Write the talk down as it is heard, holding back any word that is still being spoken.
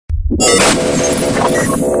Alright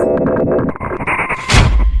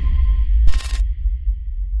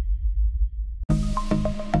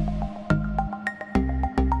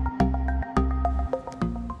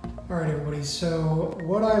everybody, so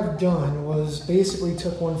what I've done was basically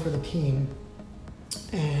took one for the team,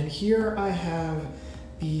 and here I have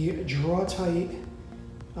the Drawtite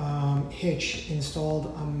hitch installed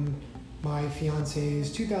on my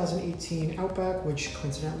fiance's 2018 Outback, which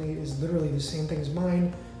coincidentally is literally the same thing as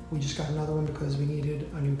mine. We just got another one because we needed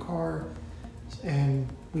a new car and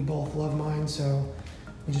we both love mine, so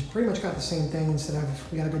we just pretty much got the same thing.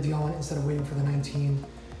 We got a good deal on it instead of waiting for the 19.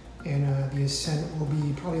 And the Ascent will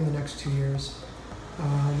be probably in the next 2 years.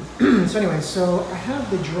 So anyway, so I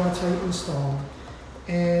have the Drawtite installed,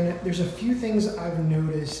 and there's a few things I've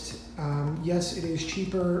noticed. Yes, it is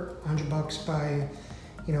cheaper, $100 by,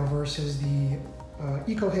 versus the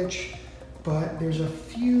Ecohitch, but there's a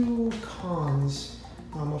few cons.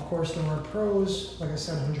 Of course, there are pros, like I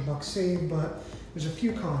said, $100 saved, but there's a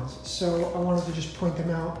few cons. So I wanted to just point them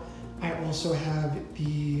out. I also have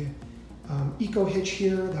the Ecohitch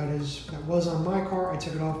here that was on my car. I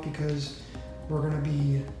took it off because we're going to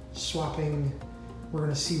be swapping. We're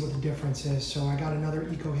going to see what the difference is. So I got another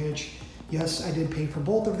Ecohitch. Yes, I did pay for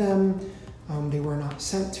both of them. They were not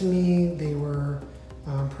sent to me. They were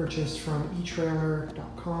purchased from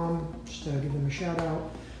eTrailer.com, just to give them a shout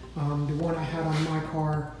out. The one I had on my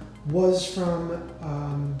car was from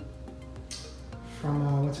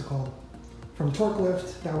what's it called? From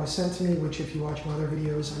Torklift, that was sent to me, which if you watch my other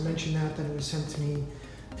videos, I mentioned that it was sent to me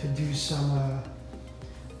to do some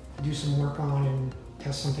work on and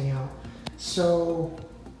test something out. So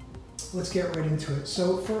let's get right into it.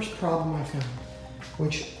 So first problem I found,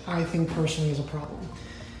 which I think personally is a problem.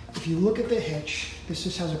 If you look at the hitch, this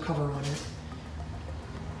just has a cover on it.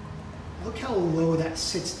 Look how low that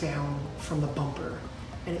sits down from the bumper,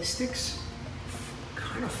 and it sticks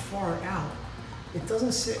kind of far out. It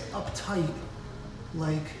doesn't sit uptight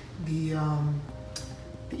like the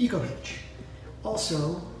Ecohitch.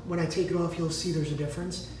 Also, when I take it off, you'll see there's a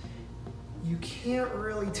difference. You can't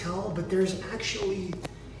really tell, but there's actually,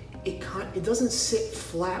 it doesn't sit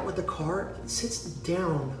flat with the car, it sits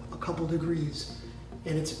down a couple degrees.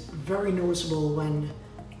 And it's very noticeable when,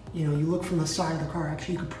 you look from the side of the car.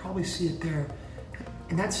 Actually, you could probably see it there.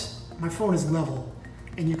 And my phone is level,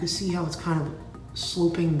 and you can see how it's kind of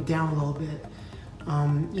sloping down a little bit.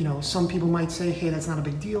 Some people might say, hey, that's not a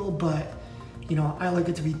big deal, but I like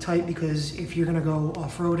it to be tight because if you're gonna go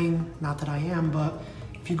off-roading, not that I am, but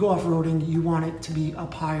if you go off-roading, you want it to be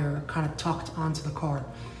up higher, kind of tucked onto the car.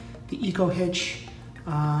 The Ecohitch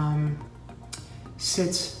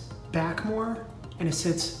sits back more and it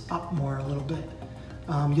sits up more a little bit.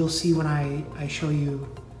 You'll see when I show you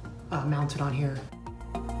mounted on here.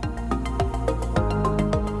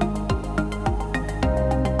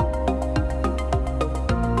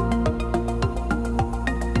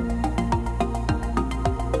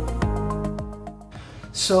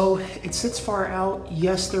 So it sits far out.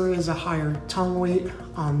 Yes, there is a higher tongue weight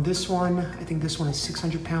on this one. I think this one is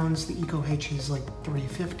 600 pounds. The Ecohitch is like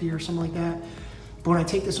 350 or something like that. But when I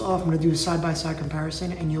take this off, I'm gonna do a side-by-side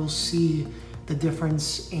comparison, and you'll see the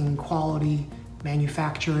difference in quality,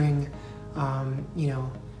 manufacturing,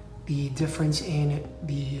 the difference in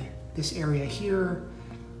this area here.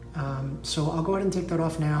 So I'll go ahead and take that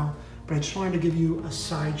off now, but I just wanted to give you a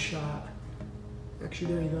side shot.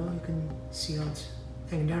 Actually, there you go. You can see how it's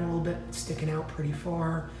hanging down a little bit, sticking out pretty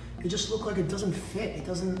far. It just looked like it doesn't fit. It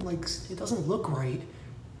doesn't look right.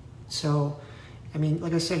 So, I mean,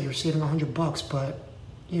 like I said, you're saving $100, but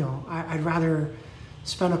I'd rather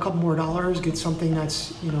spend a couple more dollars, get something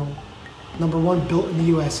that's, number one, built in the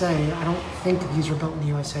USA. I don't think that these are built in the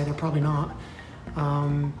USA. They're probably not.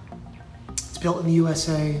 It's built in the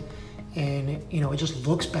USA, and it just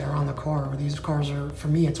looks better on the car. These cars are, for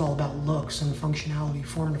me, it's all about looks and functionality,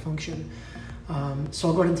 form to function. So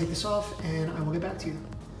I'll go ahead and take this off, and I will get back to you.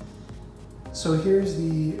 So here's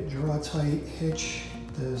the Drawtite hitch,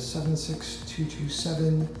 the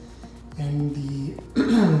 76227, and the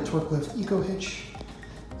Torklift Ecohitch.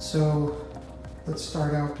 So let's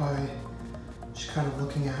start out by just kind of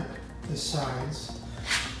looking at the sides.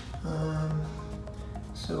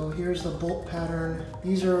 So here's the bolt pattern.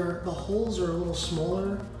 The holes are a little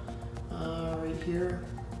smaller right here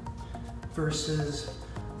versus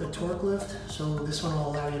the Torklift. So this one will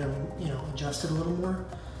allow you to, adjust it a little more.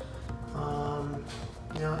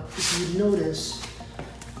 Now, if you notice,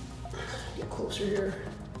 get closer here,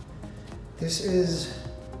 this is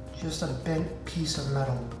just a bent piece of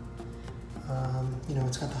metal.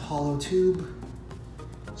 It's got the hollow tubing.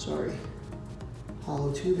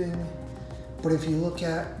 But if you look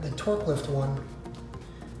at the Torklift one,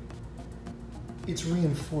 it's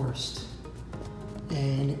reinforced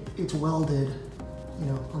and it's welded, you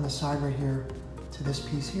know, on the side right here to this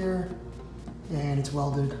piece here, and it's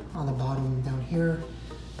welded on the bottom down here,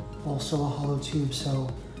 also a hollow tube. So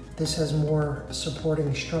this has more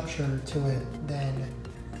supporting structure to it than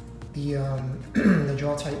the the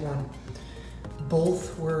Drawtite one.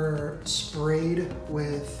 Both were sprayed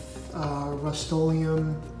with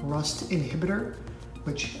Rust-Oleum rust inhibitor,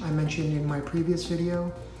 which I mentioned in my previous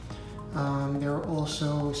video. They were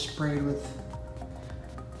also sprayed with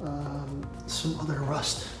some other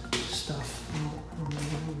rust stuff.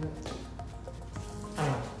 I don't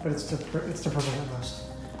know, but it's to prevent rust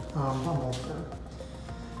on both of them.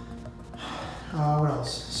 What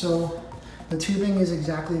else? So the tubing is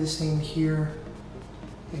exactly the same here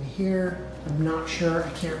and here. I'm not sure, I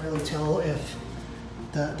can't really tell if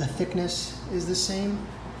the thickness is the same.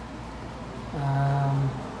 I'm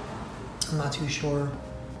not too sure.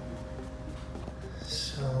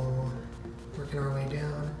 So working our way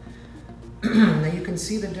down. Now you can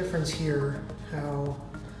see the difference here, how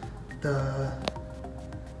the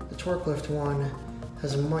Torklift one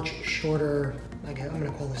has a much shorter, I'm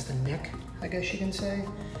gonna call this the neck, I guess you can say,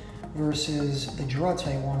 versus the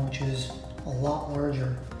Drawtite one, which is a lot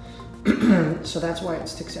larger. So that's why it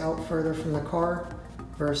sticks out further from the car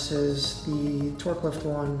versus the Torklift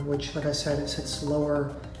one, which, like I said, it sits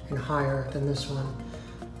lower and higher than this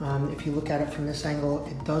one. If you look at it from this angle,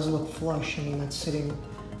 it does look flush. I mean, that's sitting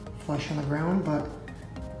flush on the ground, but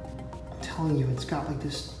I'm telling you, it's got like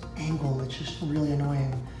this angle that's just really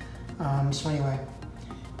annoying. So anyway,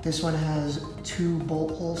 this one has 2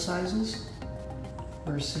 bolt hole sizes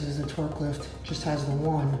versus the Torklift just has the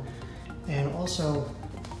one. And also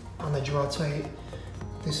on the Drawtite,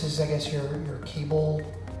 this is, I guess, your cable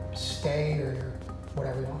stay or your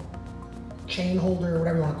whatever you want, chain holder,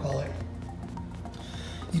 whatever you want to call it.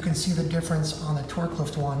 You can see the difference on the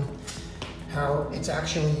Torklift one, how it's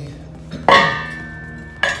actually,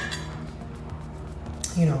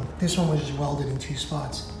 you know, this one was just welded in 2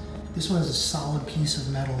 spots. This one is a solid piece of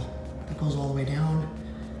metal that goes all the way down.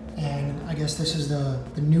 And I guess this is the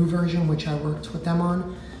new version, which I worked with them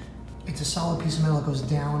on. It's a solid piece of metal that goes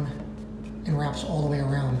down and wraps all the way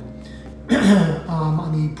around.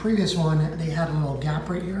 On the previous one, they had a little gap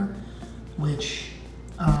right here, which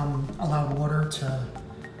allowed water to,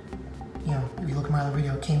 you know, if you look at my other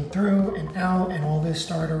video, it came through and out, and all this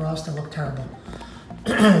started to rust. It looked terrible.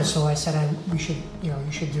 So I said, we should, you know,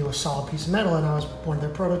 you should do a solid piece of metal, and I was one of their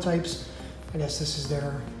prototypes. I guess this is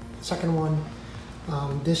their second one.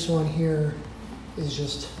 This one here is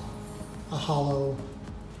just a hollow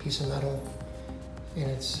piece of metal, and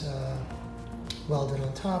it's welded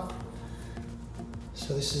on top.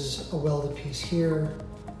 So this is a welded piece here,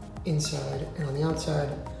 inside, and on the outside,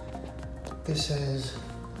 this is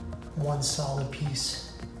one solid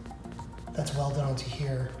piece that's welded onto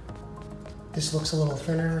here. This looks a little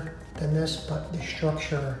thinner than this, but the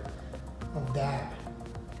structure of that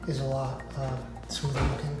is a lot smoother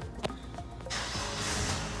looking.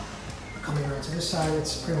 Coming around to this side,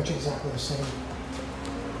 it's pretty much exactly the same.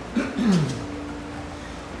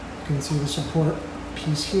 You can see the support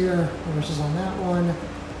piece here versus on that one.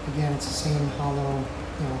 Again, it's the same hollow,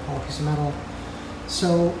 you know, hollow piece of metal.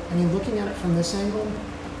 So, I mean, looking at it from this angle,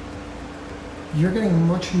 you're getting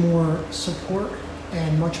much more support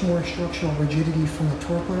and much more structural rigidity from the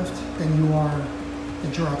Torklift than you are the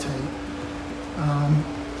Drawtite.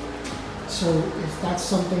 So if that's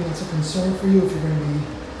something that's a concern for you, if you're going to be,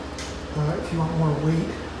 if you want more weight,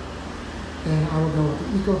 then I would go with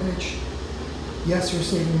the Ecohitch. Yes, you're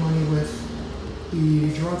saving money with the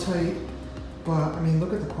Drawtite, but I mean,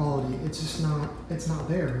 look at the quality. It's just not, it's not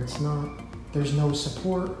there. It's not, there's no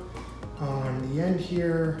support on the end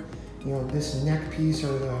here. You know, this neck piece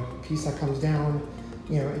or the piece that comes down,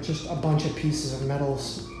 you know, it's just a bunch of pieces of metal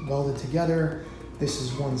welded together. This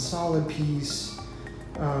is one solid piece.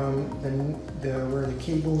 Then where the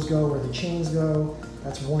cables go, where the chains go,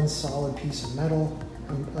 that's one solid piece of metal.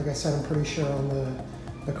 Like I said, I'm pretty sure on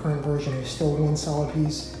the current version it's still one solid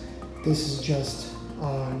piece. This is just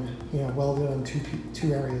on, you know, welded on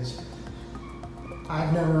two areas.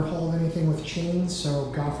 I've never hauled anything with chains,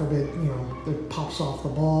 so God forbid, you know, it pops off the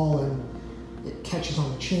ball and it catches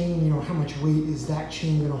on the chain. You know, how much weight is that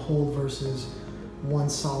chain gonna hold versus one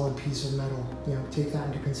solid piece of metal? You know, take that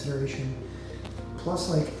into consideration. Plus,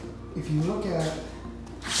 like, if you look at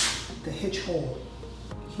the hitch hole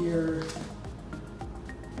here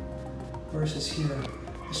versus here,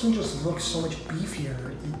 this one just looks so much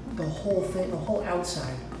beefier. The whole thing, the whole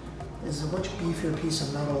outside is a much beefier piece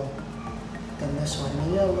of metal than this one. I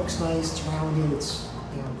mean, yeah, it looks nice, it's rounded, it's,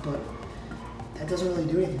 you know, but that doesn't really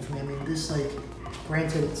do anything for me. I mean, this, like,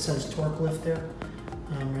 granted it says Torklift there,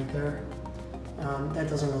 right there. That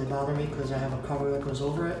doesn't really bother me because I have a cover that goes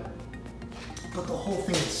over it. But the whole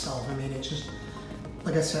thing itself, I mean, it's just,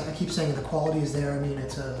 like I said, I keep saying the quality is there. I mean,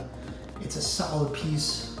 it's a solid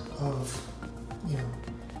piece of, you know,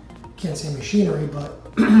 can't say machinery, but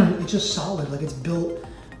it's just solid. Like, it's built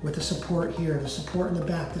with the support here, the support in the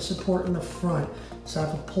back, the support in the front. So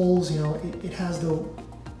if it pulls, you know, it has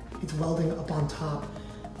it's welding up on top,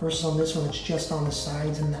 versus on this one, it's just on the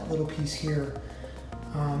sides and that little piece here.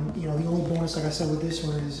 You know, the only bonus, like I said, with this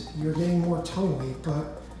one is you're getting more tongue weight,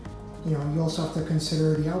 but, you know, you also have to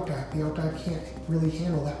consider the Outback. The Outback can't really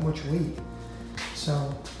handle that much weight.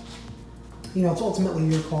 So, you know, it's ultimately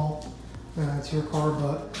your call. It's your car,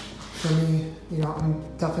 but for me, you know, I'm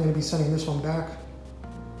definitely going to be sending this one back.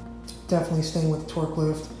 Definitely staying with the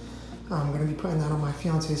Torklift. I'm going to be putting that on my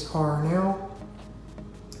fiance's car now.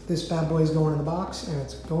 This bad boy is going in the box and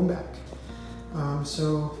it's going back.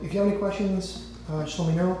 So if you have any questions, just let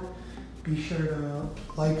me know. Be sure to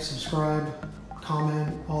like, subscribe,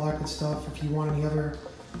 comment, all that good stuff. If you want any other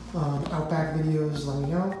Outback videos, let me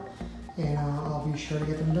know, and I'll be sure to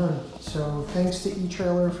get them done. So thanks to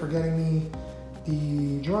eTrailer for getting me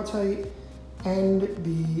the Drawtite, and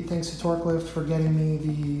thanks to Torklift for getting me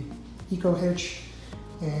the Ecohitch,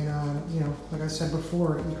 and you know, like I said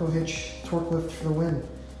before, Ecohitch, Torklift for the win.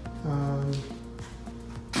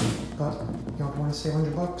 But you know, if you want to save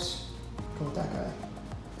 $100, go with that guy.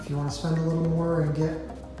 If you want to spend a little more and get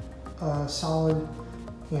a solid,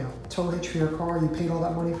 you know, tow hitch for your car, you paid all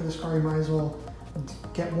that money for this car, you might as well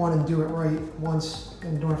get one and do it right once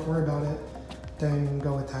and don't have to worry about it, then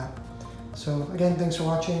go with that. So again, thanks for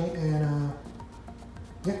watching, and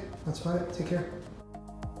yeah, that's about it. Take care.